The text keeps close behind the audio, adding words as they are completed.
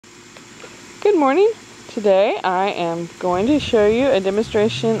Good morning. Today I am going to show you a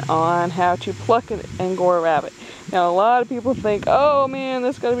demonstration on how to pluck an Angora rabbit. Now a lot of people think, oh man,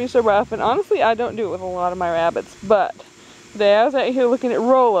 this is going to be so rough, and honestly I don't do it with a lot of my rabbits, but today I was out here looking at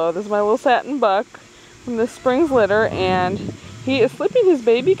Rollo. This is my little satin buck from this spring's litter, and he is slipping his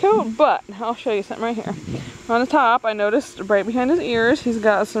baby coat, but I'll show you something right here. On the top I noticed right behind his ears he's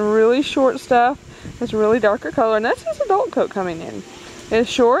got some really short stuff that's really darker color, and that's his adult coat coming in. It's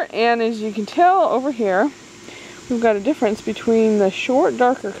short, and as you can tell over here, we've got a difference between the short,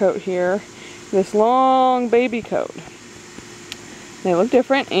 darker coat here, this long baby coat. They look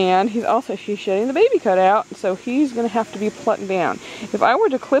different, and she's shedding the baby coat out, so he's going to have to be plucked down. If I were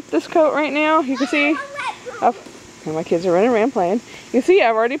to clip this coat right now, you can see, my kids are running around playing. You can see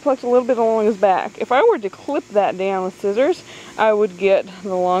I've already plucked a little bit along his back. If I were to clip that down with scissors, I would get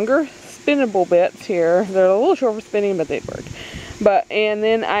the longer spinnable bits here. They're a little short for spinning, but they'd work. And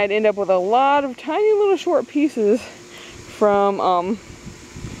then I'd end up with a lot of tiny little short pieces from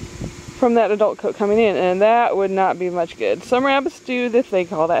that adult coat coming in, and that would not be much good. Some rabbits do this, they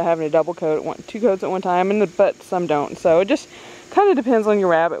call that having a double coat, two coats at one time, but some don't. So it just kind of depends on your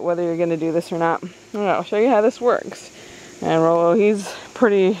rabbit whether you're going to do this or not. I'll show you how this works. And Rollo, he's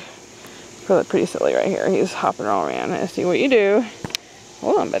pretty silly right here. He's hopping all around. Let's see what you do.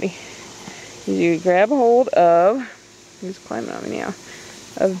 Hold on, buddy. You grab a hold of, he's climbing on me now,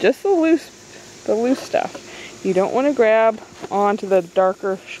 of just the loose stuff. You don't want to grab onto the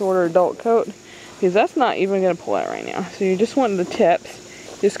darker, shorter adult coat, because that's not even going to pull out right now. So you just want the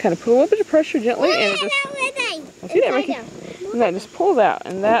tips. Just kind of put a little bit of pressure gently, and it just, see that right here? And that just pulls out,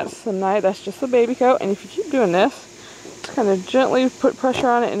 and that's just the baby coat. And if you keep doing this, just kind of gently put pressure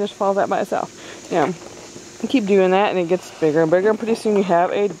on it, and it just falls out by itself. You keep doing that, and it gets bigger and bigger, and pretty soon you have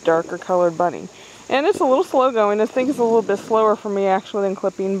a darker colored bunny. And it's a little slow going. I think it's a little bit slower for me actually than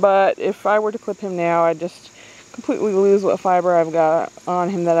clipping, but if I were to clip him now, I'd just completely lose what fiber I've got on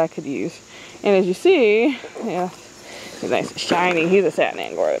him that I could use. And as you see, yeah, he's nice and shiny. He's a satin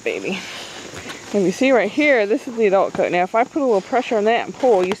Angora baby. And you see right here, this is the adult coat. Now if I put a little pressure on that and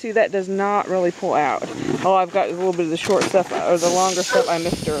pull, you see that does not really pull out. All I've got is a little bit of the short stuff, or the longer stuff I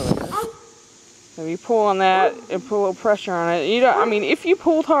missed earlier. So if you pull on that and put a little pressure on it, if you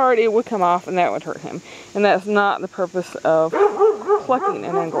pulled hard, it would come off and that would hurt him. And that's not the purpose of plucking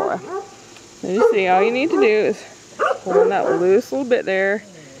an Angora. So you see, all you need to do is pull on that loose little bit there,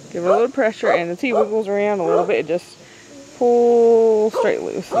 give it a little pressure, and as he wiggles around a little bit, it just pulls straight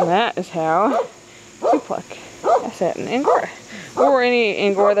loose. And that is how you pluck a satin Angora, or any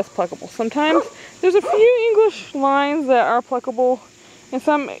Angora that's pluckable. Sometimes there's a few English lines that are pluckable, and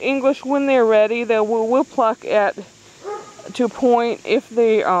some English, when they're ready, will pluck to a point if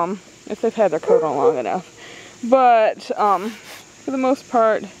they've had their coat on long enough. But for the most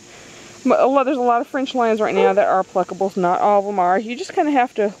part, there's a lot of French lines right now that are pluckables. Not all of them are. You just kind of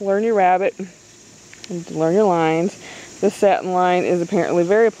have to learn your rabbit and learn your lines. This satin line is apparently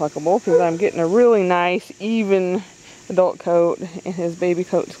very pluckable because I'm getting a really nice, even adult coat, and his baby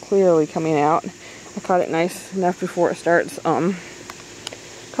coat's clearly coming out. I caught it nice enough before it starts.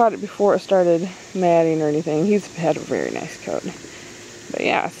 Caught it before it started matting or anything. He's had a very nice coat. But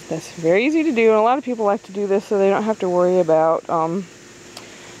yeah, that's very easy to do, and a lot of people like to do this so they don't have to worry about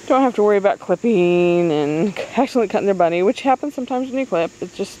clipping and accidentally cutting their bunny, which happens sometimes when you clip.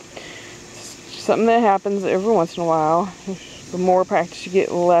 It's just something that happens every once in a while. The more practice you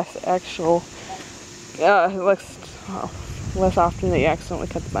get, less often that you accidentally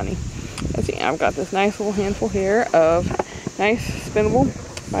cut the bunny. Let's see, I've got this nice little handful here of nice spinnable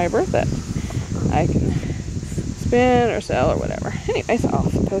fiber that I can spin or sell or whatever. Anyways,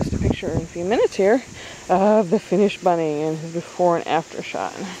 I'll post a picture in a few minutes here of the finished bunny and his before and after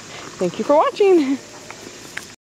shot. Thank you for watching.